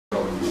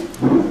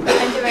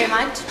Thank you very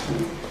much.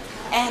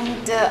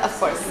 And of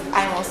course,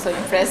 I'm also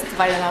impressed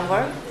by the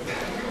number.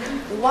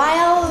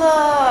 While,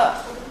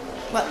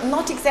 well,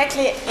 not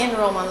exactly in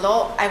Roman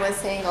law, I was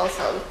saying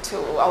also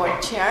to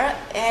our chair,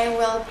 I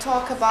will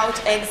talk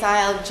about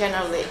exile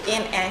generally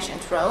in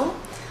ancient Rome,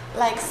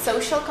 like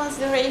social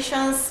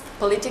considerations,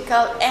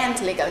 political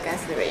and legal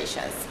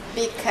considerations,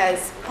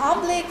 because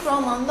public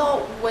Roman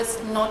law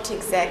was not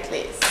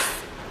exactly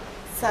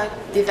so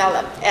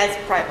developed as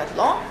private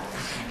law.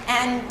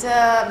 And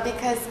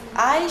because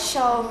I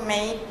shall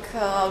make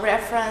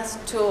reference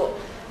to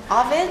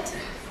Ovid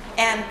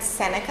and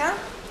Seneca,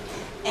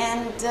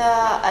 and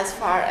as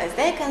far as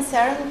they're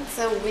concerned,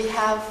 we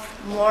have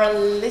more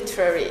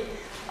literary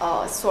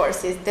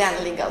sources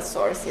than legal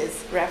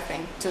sources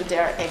referring to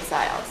their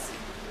exiles.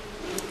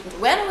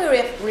 When we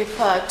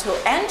refer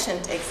to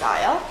ancient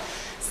exile,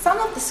 some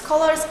of the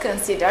scholars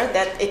consider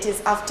that it is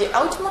of the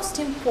utmost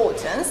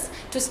importance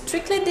to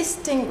strictly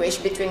distinguish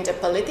between the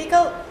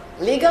political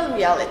legal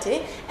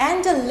reality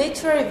and the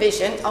literary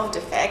vision of the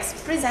facts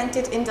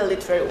presented in the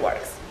literary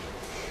works.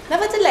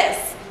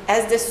 Nevertheless,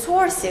 as the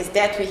sources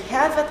that we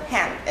have at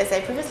hand, as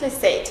I previously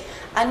said,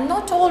 are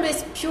not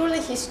always purely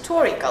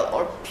historical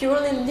or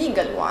purely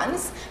legal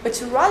ones, but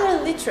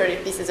rather literary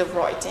pieces of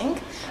writing,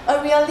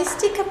 a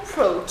realistic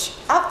approach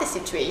of the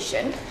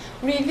situation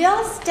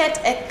reveals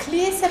that a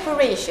clear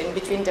separation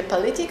between the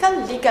political,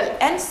 legal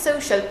and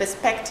social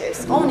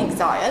perspectives on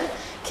exile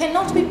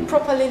cannot be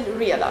properly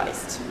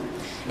realized.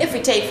 If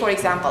we take, for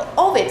example,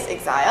 Ovid's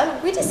exile,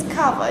 we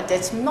discover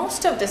that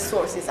most of the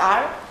sources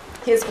are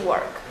his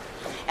work.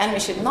 And we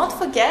should not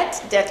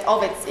forget that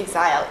Ovid's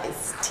exile is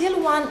still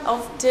one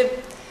of the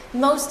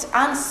most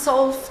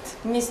unsolved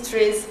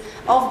mysteries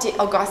of the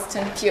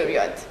Augustan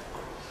period.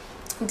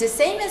 The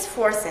same is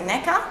for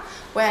Seneca,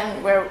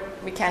 where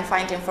we can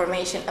find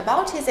information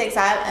about his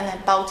exile and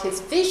about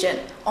his vision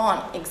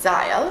on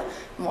exile,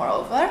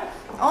 moreover,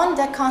 on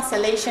the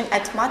constellation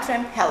at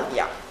Matrem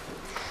Helvia.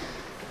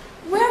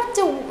 Where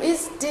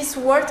is this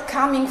word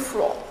coming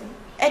from?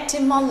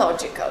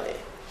 Etymologically,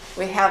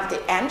 we have the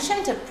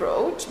ancient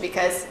approach,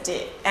 because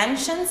the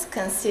ancients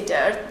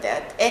considered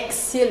that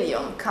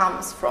exilium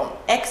comes from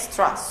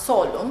extra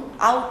solum,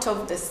 out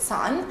of the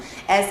sun,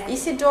 as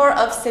Isidore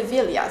of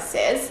Sevilla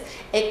says,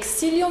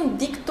 exilium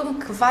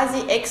dictum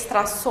quasi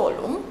extra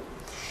solum.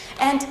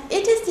 And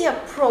it is the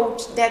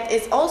approach that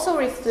is also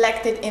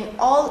reflected in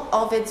all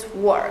of its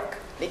work,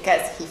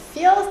 because he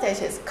feels that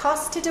he is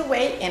casted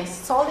away in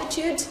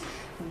solitude,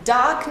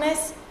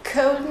 darkness,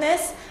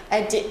 coldness,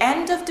 at the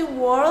end of the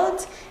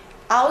world,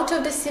 out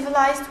of the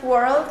civilized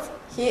world.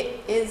 He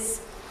feels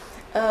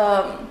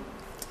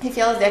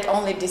that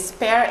only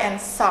despair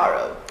and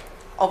sorrow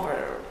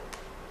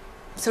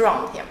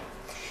surround him.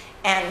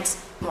 And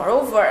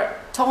moreover,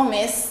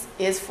 Tomis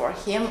is for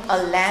him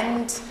a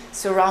land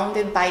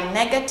surrounded by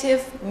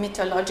negative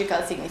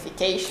mythological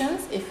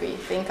significations, if we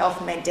think of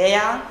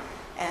Medea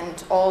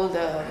and all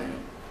the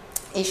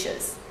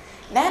issues.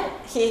 Then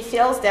he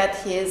feels that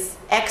his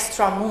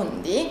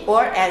extramundi,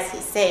 or as he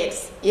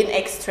says, in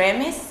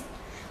extremis,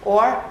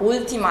 or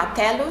ultima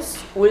tellus,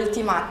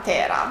 ultima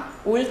terra,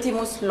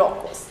 ultimus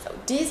locus. So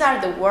these are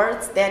the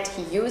words that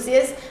he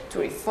uses to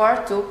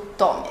refer to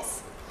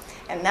Tomis.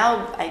 And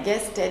now I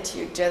guess that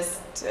you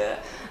just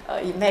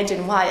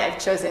imagine why I've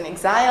chosen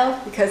exile,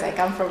 because I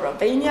come from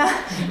Romania,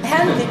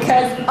 and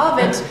because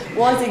Ovid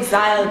was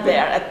exiled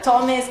there at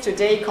Tomis,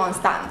 today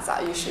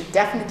Constanza. You should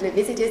definitely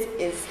visit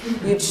it.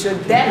 You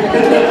should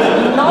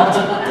definitely not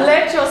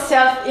let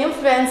yourself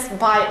influenced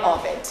by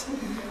Ovid.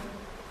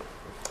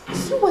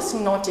 He was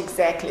not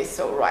exactly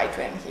so right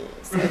when he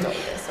said all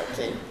this,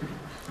 okay?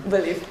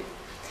 Believe me.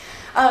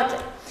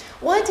 Okay.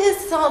 What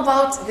is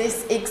about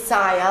this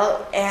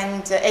exile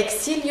and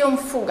exilium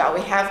fuga?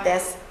 We have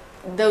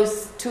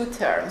those two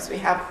terms. We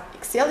have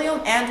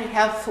exilium and we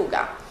have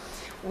fuga.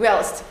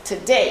 Whilst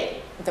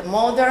today,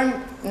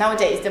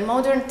 nowadays, the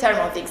modern term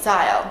of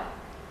exile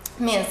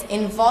means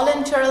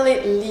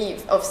involuntarily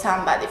leave of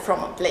somebody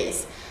from a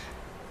place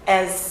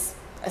as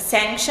a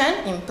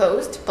sanction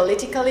imposed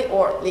politically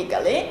or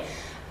legally.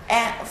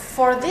 And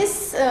for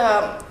this,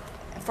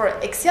 for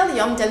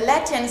exilium, the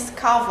Latins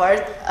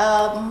covered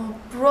a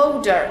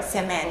broader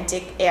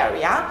semantic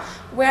area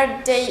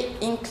where they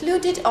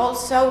included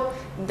also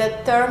the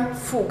term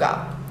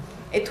fuga.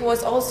 It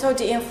was also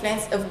the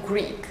influence of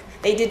Greek.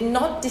 They did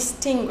not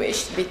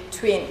distinguish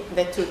between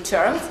the two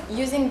terms,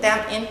 using them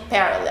in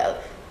parallel.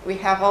 We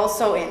have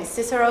also in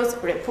Cicero's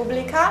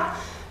Republica,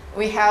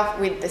 we have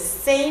with the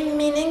same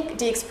meaning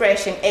the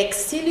expression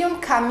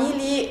exilium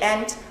Camillii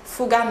and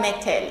fuga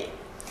Metelli.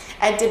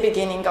 At the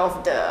beginning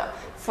of the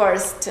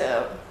first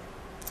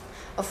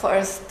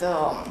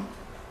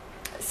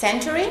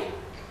century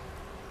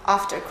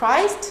after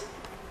Christ,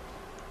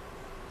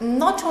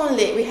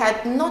 we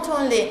had not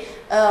only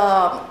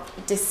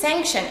the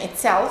sanction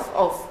itself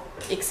of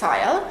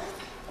exile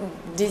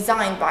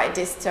designed by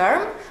this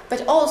term,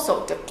 but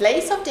also the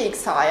place of the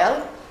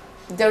exile,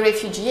 the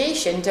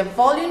refugiation, the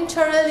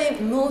voluntarily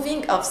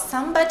moving of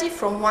somebody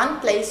from one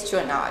place to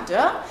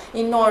another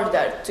in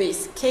order to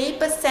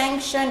escape a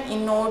sanction,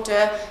 in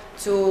order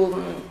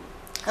to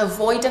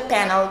avoid a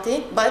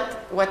penalty,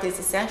 but what is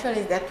essential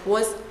is that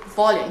was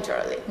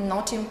voluntarily,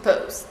 not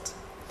imposed.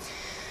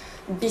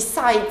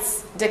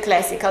 Besides the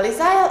classical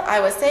exile, I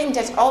was saying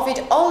that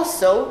Ovid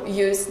also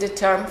used the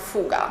term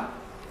fuga,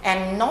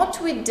 and not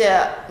with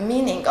the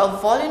meaning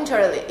of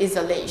voluntary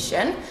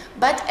isolation,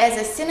 but as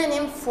a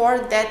synonym for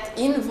that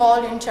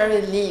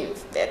involuntary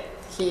leave that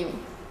he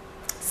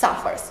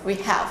suffers. We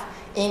have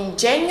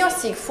ingenio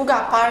sig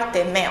fuga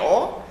parte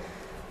meo,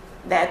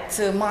 that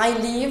my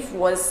leave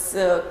was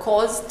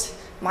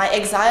my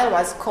exile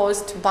was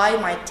caused by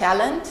my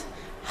talent.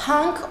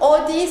 Hanc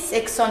odis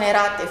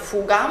exonerate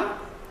fugam,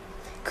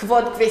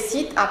 quod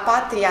quesit a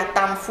patria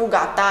tam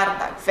fuga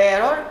tarda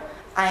veror.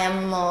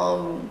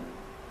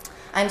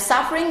 I'm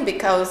suffering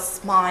because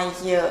my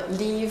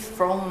leave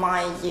from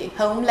my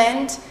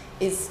homeland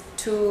is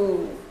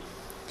too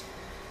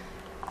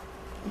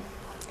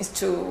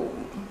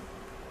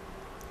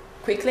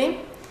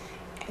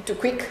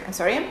quick, I'm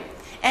sorry.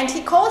 And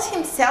he calls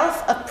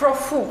himself a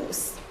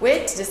profugus,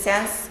 with the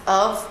sense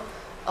of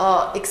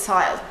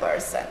exiled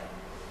person.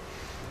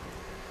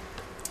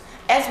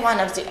 As one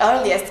of the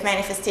earliest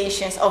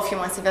manifestations of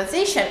human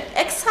civilization,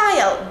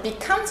 exile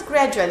becomes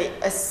gradually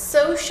a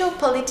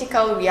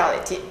social-political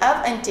reality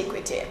of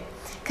antiquity,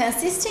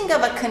 consisting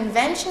of a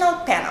conventional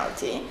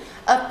penalty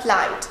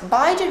applied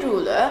by the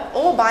ruler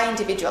or by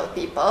individual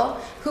people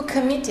who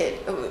committed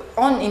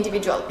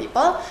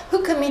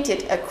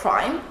a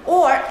crime,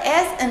 or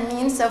as a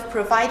means of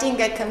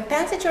providing a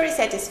compensatory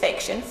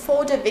satisfaction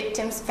for the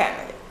victim's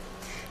family.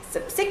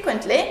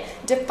 Subsequently,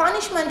 the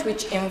punishment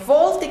which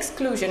involved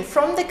exclusion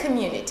from the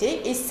community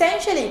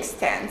essentially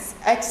extends,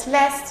 at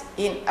last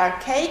in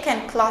archaic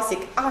and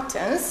classic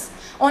Athens,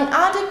 on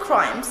other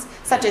crimes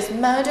such as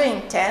murder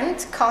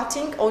intent,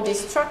 cutting or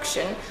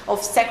destruction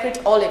of sacred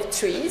olive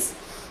trees,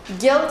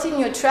 guilty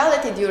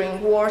neutrality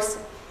during wars,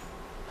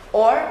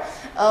 or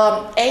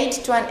aid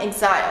to an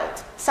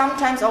exiled,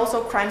 sometimes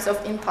also crimes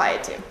of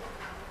impiety.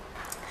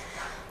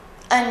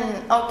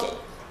 And okay.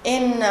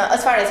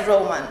 As far as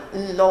Roman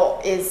law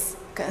is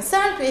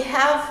concerned, we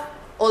have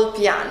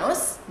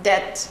Ulpianus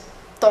that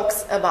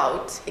talks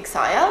about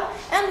exile,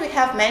 and we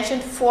have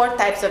mentioned 4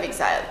 types of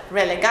exile: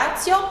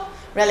 relegatio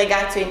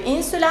in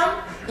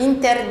insulam,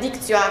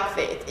 interdictio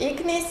aquae et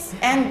ignis,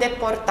 and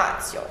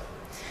deportatio.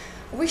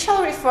 We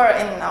shall refer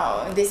in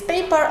this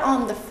paper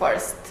on the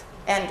first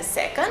and the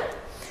second.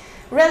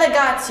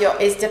 Relegatio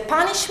is the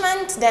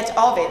punishment that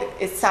Ovid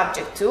is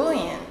subject to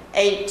in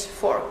 8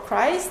 for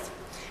Christ.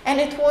 And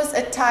it was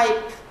a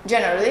type,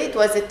 generally, it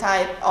was a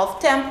type of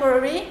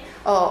temporary,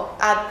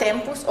 ad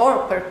tempus,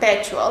 or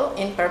perpetual,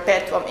 in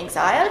perpetuum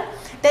exile,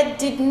 that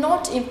did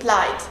not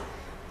imply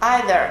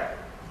either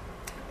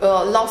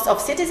loss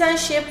of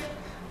citizenship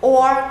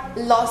or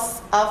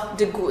loss of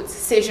the goods,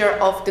 seizure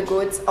of the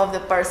goods of the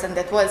person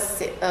that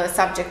was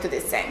subject to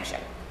this sanction.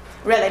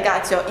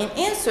 Relegatio in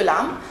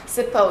insulam,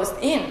 supposed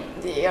in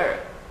the year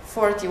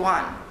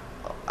 41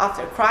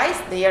 after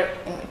Christ, the year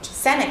in which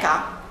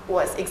Seneca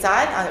was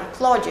exiled under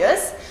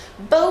Claudius,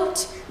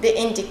 both the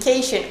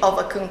indication of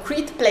a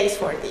concrete place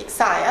for the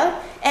exile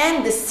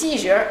and the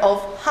seizure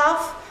of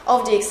half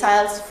of the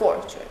exile's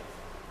fortune.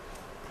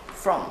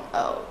 From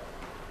a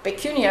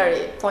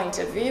pecuniary point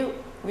of view,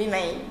 we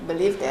may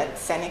believe that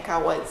Seneca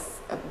was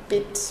a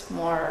bit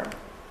more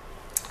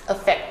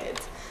affected,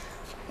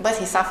 but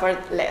he suffered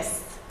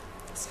less.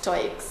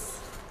 Stoics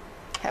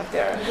have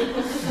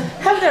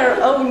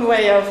their own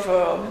way of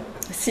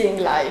seeing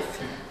life.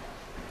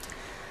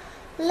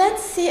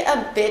 Let's see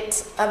a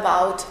bit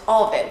about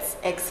Ovid's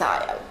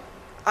exile.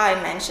 I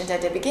mentioned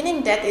at the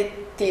beginning that it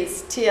is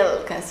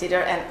still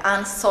considered an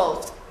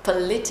unsolved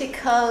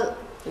political,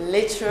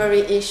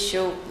 literary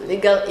issue,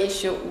 legal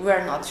issue.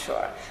 We're not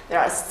sure. There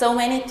are so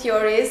many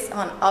theories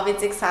on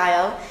Ovid's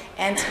exile,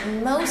 and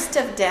most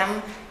of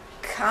them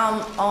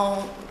come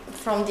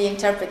from the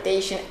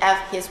interpretation of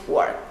his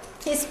work.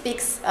 He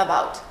speaks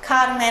about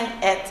Carmen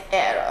et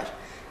error,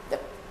 the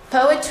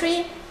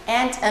poetry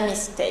and a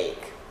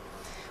mistake.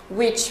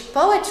 Which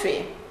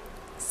poetry?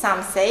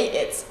 Some say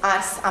it's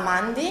ars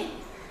amandi,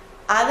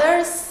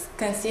 others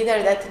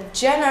consider that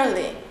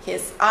generally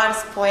his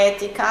ars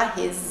poetica,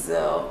 his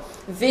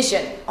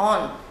vision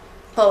on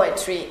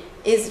poetry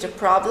is the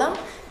problem,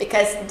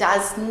 because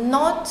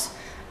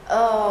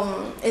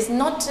is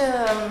not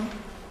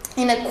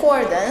in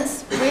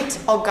accordance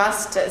with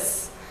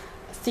Augustus'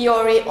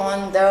 theory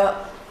on the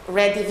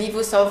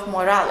redivivus of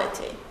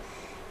morality.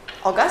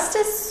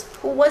 Augustus,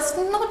 who was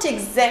not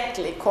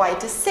exactly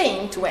quite a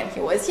saint when he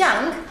was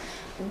young,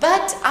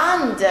 but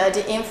under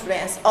the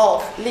influence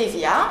of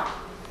Livia,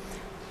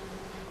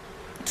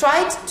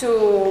 tried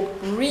to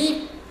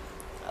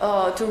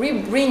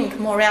rebring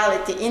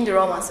morality in the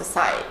Roman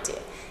society.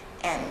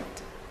 And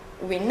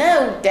we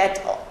know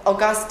that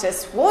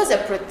Augustus was a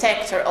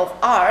protector of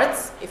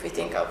arts, if we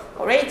think of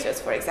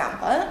Horatius, for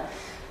example,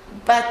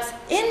 but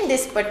in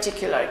this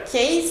particular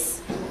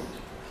case,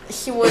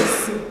 he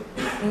was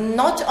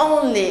not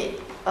only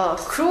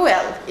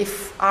cruel,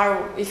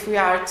 if we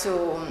are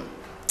to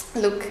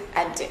look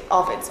at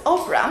Ovid's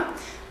opera,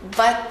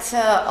 but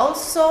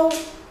also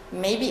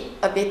maybe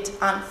a bit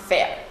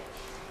unfair.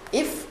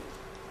 If,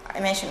 I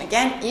mention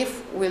again,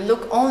 if we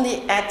look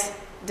only at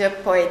the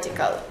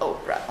poetical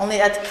opera, only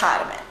at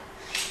Carmen.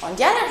 On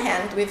the other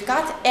hand, we've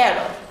got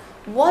error.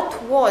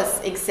 What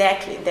was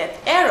exactly that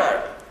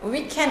error?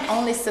 We can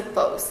only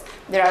suppose.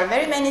 There are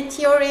very many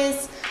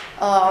theories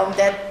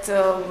that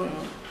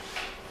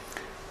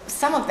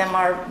some of them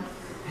are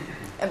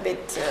a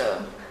bit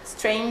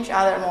strange,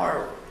 other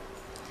more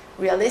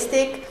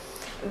realistic.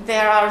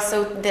 There are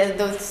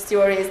those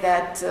theories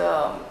that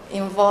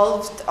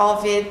involved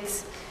Ovid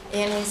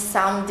in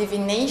some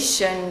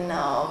divination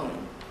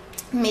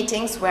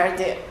meetings where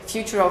the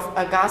future of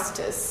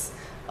Augustus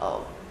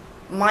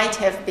might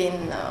have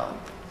been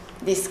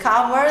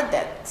discovered,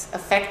 that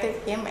affected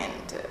him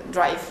and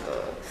drive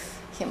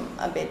him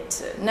a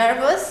bit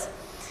nervous.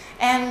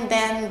 And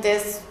then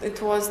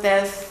it was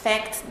the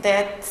fact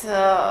that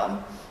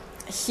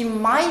he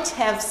might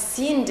have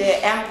seen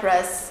the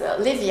Empress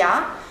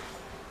Livia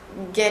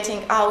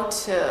getting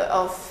out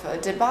of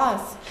the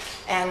bath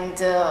and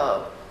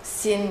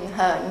seen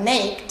her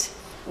naked,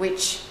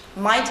 which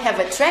might have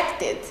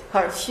attracted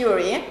her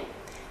fury.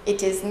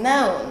 It is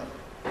known,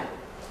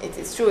 it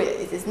is true,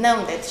 it is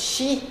known that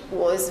she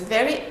was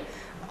very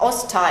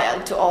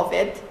hostile to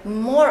Ovid,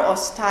 more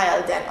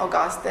hostile than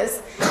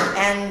Augustus,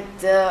 and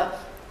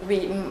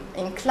we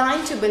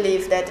incline to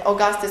believe that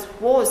Augustus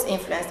was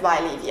influenced by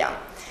Livia.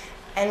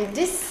 And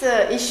this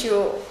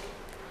issue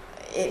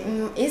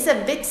is a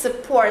bit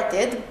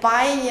supported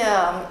by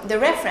the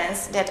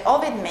reference that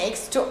Ovid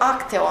makes to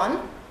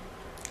Actaeon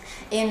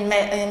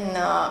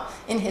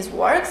in his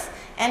works,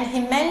 and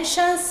he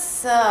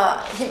mentions,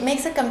 he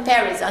makes a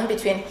comparison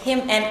between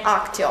him and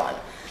Actaeon.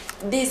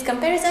 These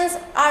comparisons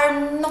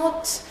are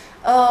not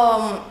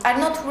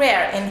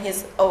rare in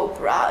his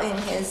opera, in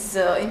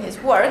his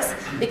works,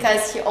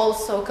 because he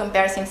also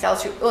compares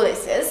himself to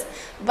Ulysses.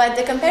 But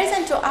the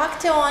comparison to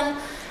Actaeon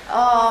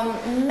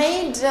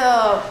made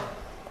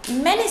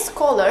many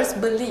scholars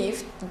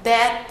believe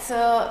that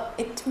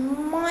it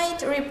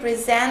might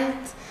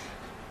represent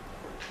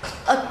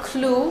a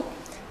clue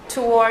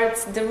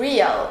towards the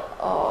real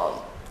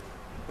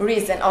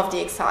reason of the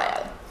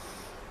exile.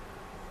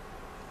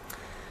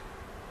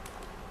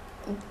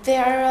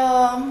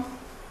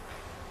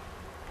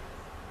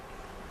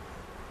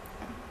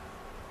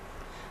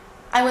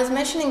 I was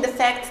mentioning the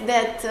fact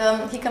that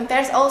he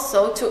compares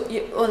also to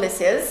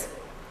Ulysses.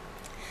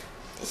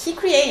 He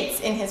creates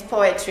in his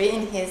poetry,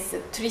 in his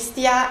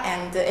Tristia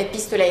and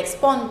Epistolae ex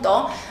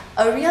Ponto,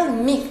 a real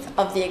myth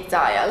of the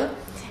exile,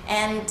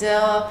 and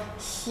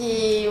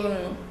he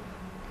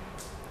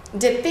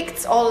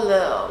depicts all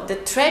the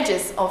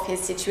tragedies of his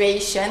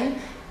situation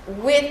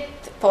with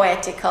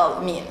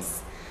poetical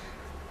means.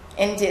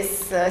 In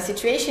this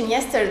situation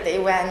yesterday,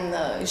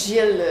 when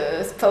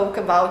Gilles spoke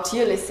about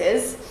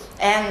Ulysses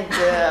and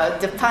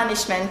the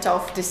punishment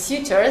of the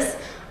suitors,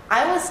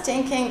 I was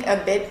thinking a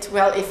bit,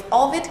 well, if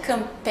Ovid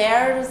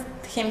compares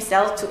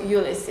himself to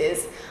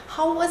Ulysses,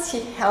 how was he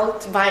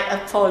helped by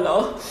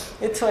Apollo?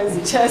 It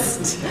was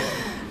just,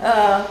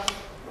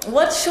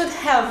 what should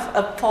have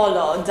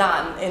Apollo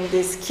done in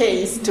this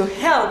case to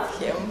help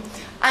him?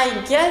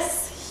 I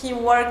guess he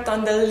worked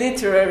on the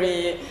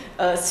literary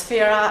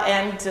sphere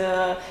and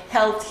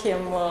helped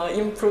him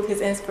improve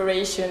his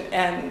inspiration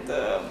and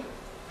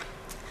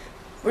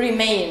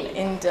remain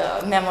in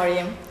the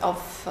memory of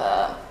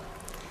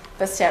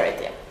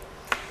posterity.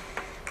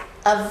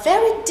 A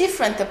very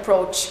different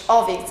approach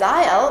of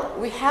exile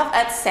we have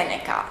at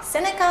Seneca.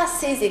 Seneca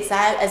sees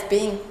exile as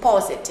being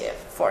positive.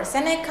 For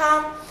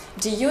Seneca,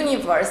 the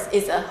universe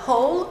is a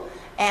whole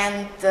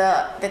and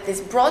that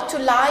is brought to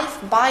life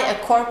by a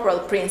corporal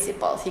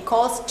principle he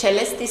calls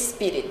Celestis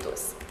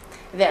Spiritus.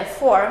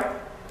 Therefore,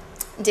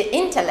 the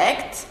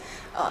intellect,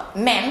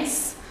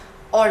 mens,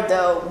 or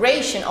the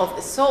ration of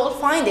the soul,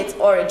 find its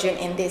origin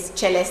in this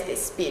Celestis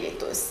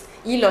Spiritus.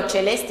 Illo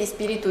Celesti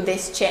Spiritu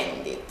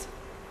descendit,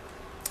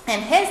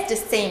 and has the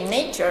same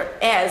nature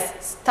as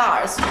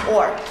stars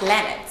or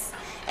planets.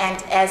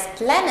 And as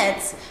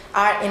planets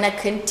are in a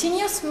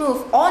continuous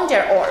move on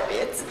their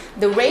orbits,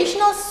 the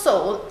rational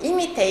soul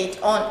imitates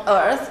on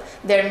earth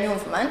their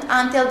movement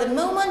until the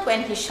moment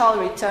when he shall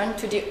return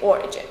to the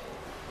origin.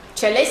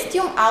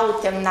 Celestium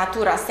autem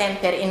natura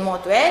semper in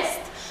motu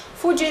est,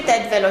 fugit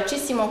et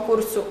velocissimo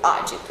cursu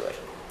agitur.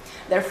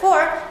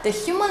 Therefore, the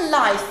human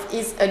life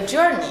is a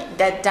journey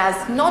that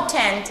does not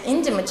end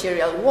in the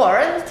material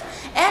world,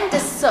 and the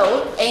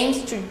soul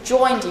aims to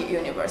join the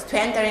universe, to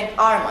enter in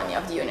harmony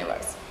of the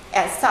universe.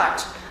 As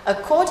such,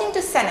 according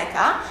to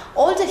Seneca,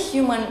 all the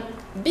human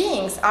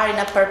beings are in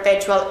a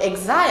perpetual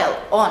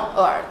exile on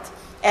earth,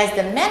 as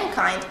the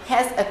mankind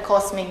has a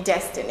cosmic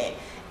destiny.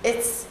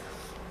 It's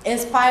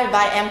inspired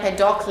by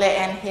Empedocles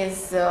and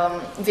his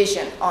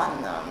vision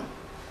on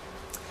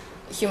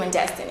human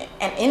destiny.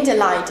 And in the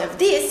light of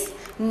this,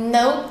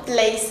 no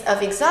place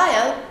of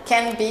exile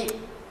can be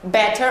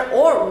better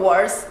or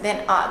worse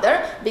than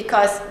other,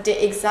 because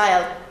the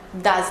exile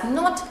does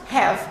not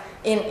have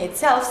in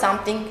itself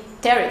something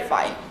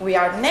terrifying. We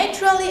are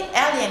naturally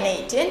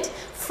alienated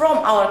from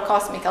our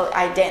cosmical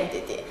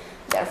identity.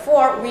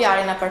 Therefore, we are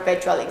in a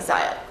perpetual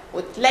exile.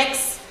 Ut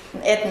lex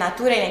et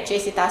naturae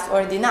necessitas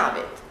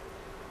ordinavit.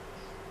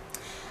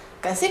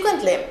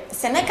 Consequently,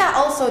 Seneca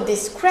also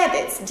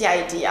discredits the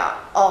idea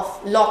of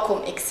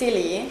locum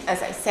exilii,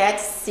 as I said,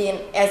 seen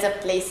as a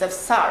place of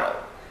sorrow.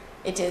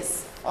 It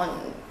is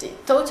on the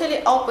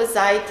totally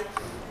opposite,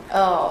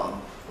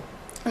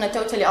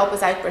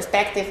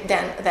 perspective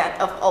than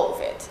that of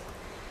Ovid.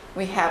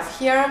 We have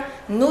here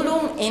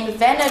nullum in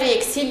venere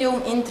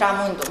exilium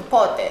intramundum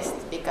potest,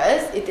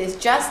 because it is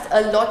just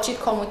a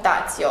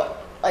logicomutatio,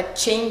 a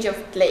change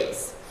of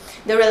place.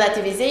 The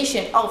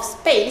relativization of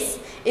space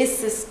is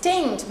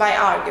sustained by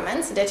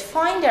arguments that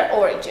find their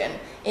origin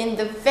in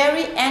the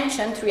very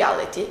ancient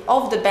reality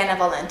of the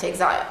benevolent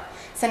exile.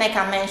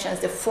 Seneca mentions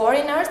the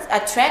foreigners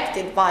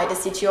attracted by the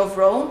city of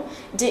Rome,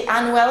 the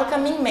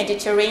unwelcoming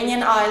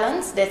Mediterranean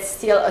islands that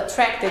still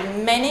attracted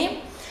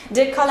many,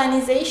 the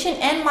colonization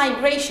and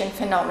migration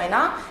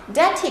phenomena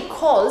that he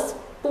calls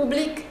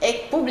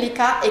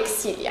publica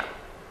exilia.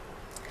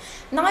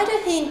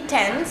 Neither he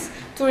intends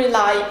to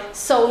rely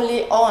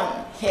solely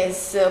on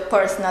his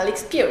personal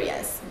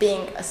experience.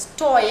 Being a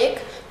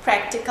Stoic,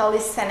 practically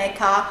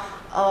Seneca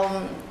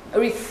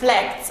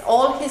reflects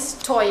all his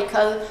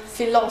Stoical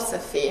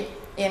philosophy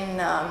in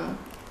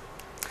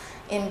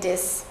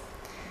this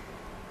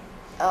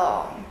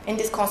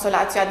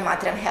Consolatio ad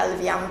Matrem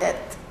Helviam that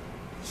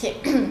he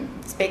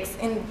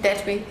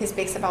he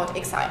speaks about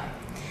exile.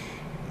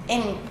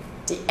 In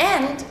the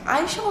end,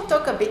 I shall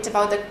talk a bit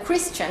about the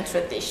Christian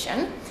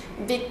tradition,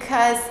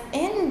 because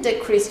in the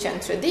Christian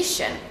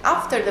tradition,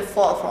 after the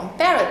fall from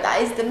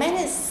paradise, the man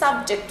is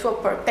subject to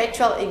a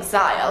perpetual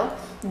exile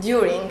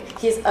during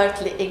his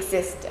earthly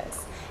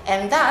existence.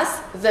 And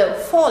thus, though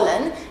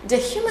fallen, the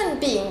human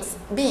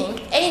being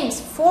aims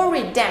for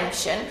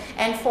redemption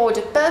and for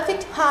the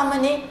perfect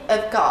harmony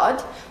of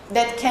God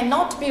that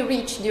cannot be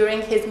reached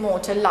during his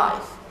mortal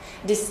life.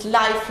 This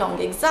lifelong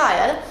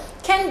exile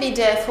can be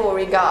therefore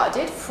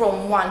regarded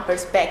from one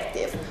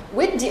perspective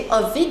with the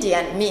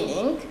Ovidian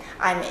meaning,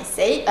 I may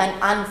say, an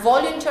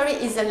involuntary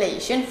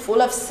isolation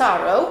full of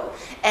sorrow,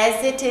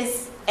 as it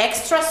is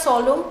extra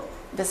solum,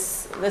 the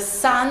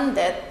sun,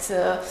 that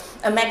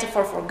a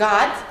metaphor for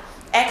God,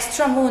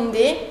 extra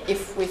mundi,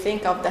 if we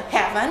think of the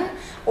heaven,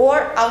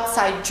 or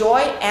outside joy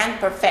and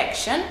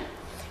perfection,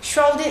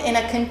 shrouded in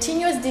a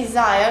continuous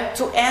desire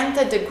to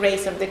enter the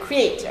grace of the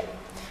Creator.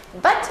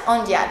 But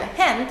on the other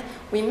hand,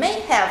 we may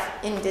have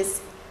in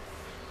this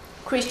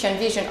Christian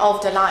vision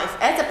of the life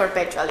as a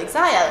perpetual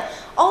exile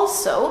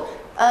also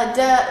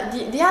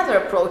the other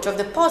approach of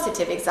the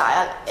positive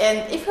exile.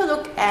 And if you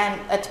look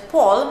at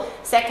Paul,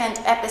 second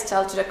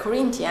epistle to the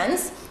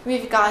Corinthians,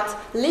 we've got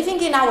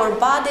living in our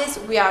bodies,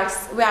 we are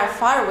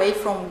far away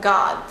from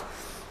God.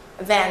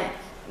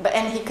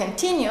 And he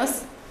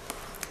continues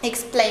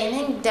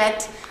explaining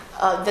that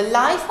the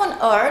life on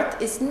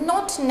earth is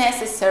not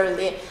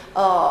necessarily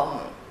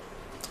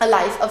a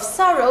life of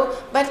sorrow,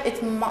 but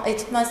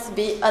it must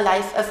be a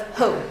life of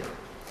hope.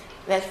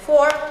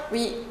 Therefore,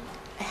 we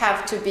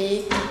have to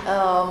be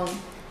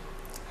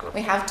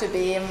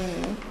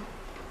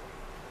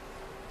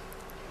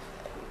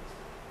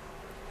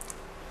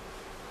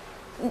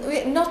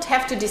we not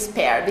have to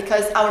despair,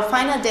 because our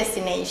final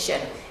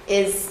destination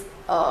is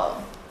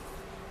one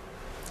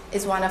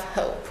of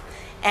hope.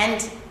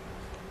 And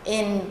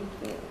in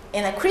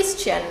a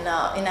Christian,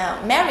 in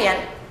a Marian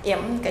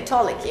hymn,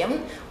 Catholic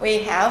hymn, we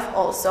have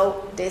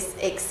also this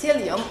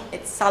exilium,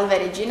 it's Salve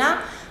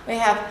Regina. We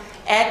have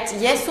et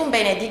Iesum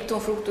benedictum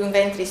fructum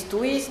ventris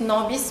tuis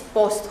nobis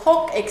post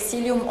hoc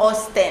exilium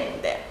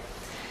ostende.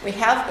 We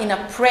have in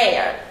a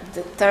prayer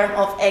the term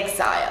of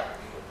exile.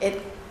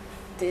 It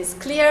is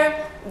clear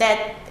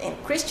that in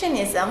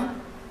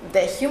Christianism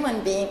the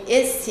human being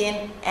is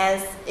seen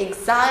as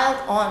exiled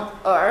on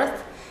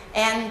earth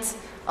and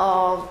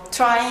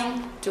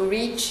trying to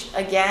reach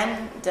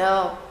again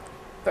the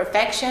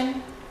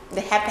perfection,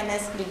 the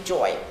happiness, the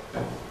joy.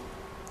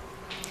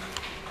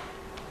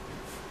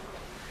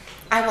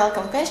 I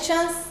welcome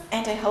questions,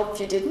 and I hope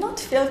you did not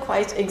feel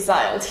quite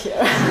exiled here.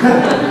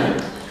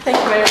 Thank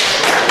you very much.